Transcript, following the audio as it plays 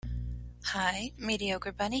Hi,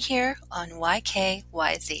 Mediocre Bunny here on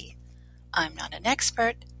YKYZ. I'm not an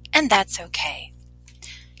expert, and that's okay.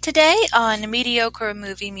 Today on Mediocre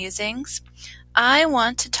Movie Musings, I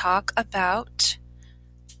want to talk about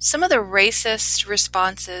some of the racist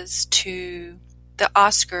responses to the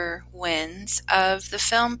Oscar wins of the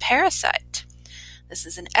film Parasite. This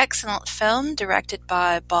is an excellent film directed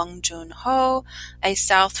by Bong Joon-ho, a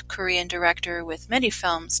South Korean director with many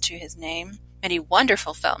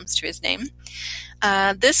wonderful films to his name.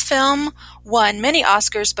 This film won many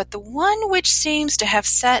Oscars, but the one which seems to have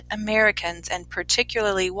set Americans, and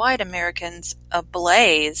particularly white Americans,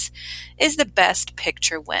 ablaze is the Best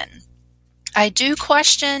Picture win. I do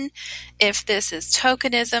question if this is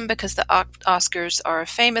tokenism, because the Oscars are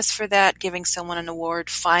famous for that, giving someone an award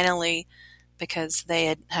finally because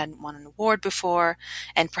they hadn't won an award before,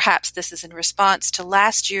 and perhaps this is in response to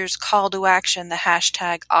last year's call to action, the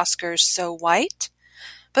hashtag #OscarsSoWhite.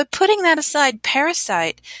 But putting that aside,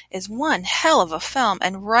 Parasite is one hell of a film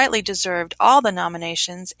and rightly deserved all the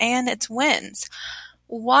nominations and its wins.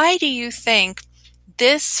 Why do you think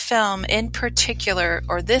this film in particular,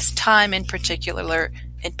 or this time in particular,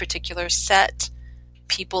 set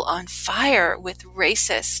people on fire with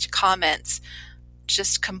racist comments,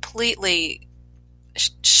 just completely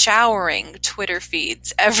showering Twitter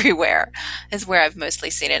feeds everywhere, is where I've mostly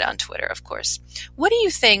seen it, on Twitter, of course. What do you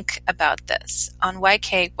think about this on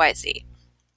YKYZ?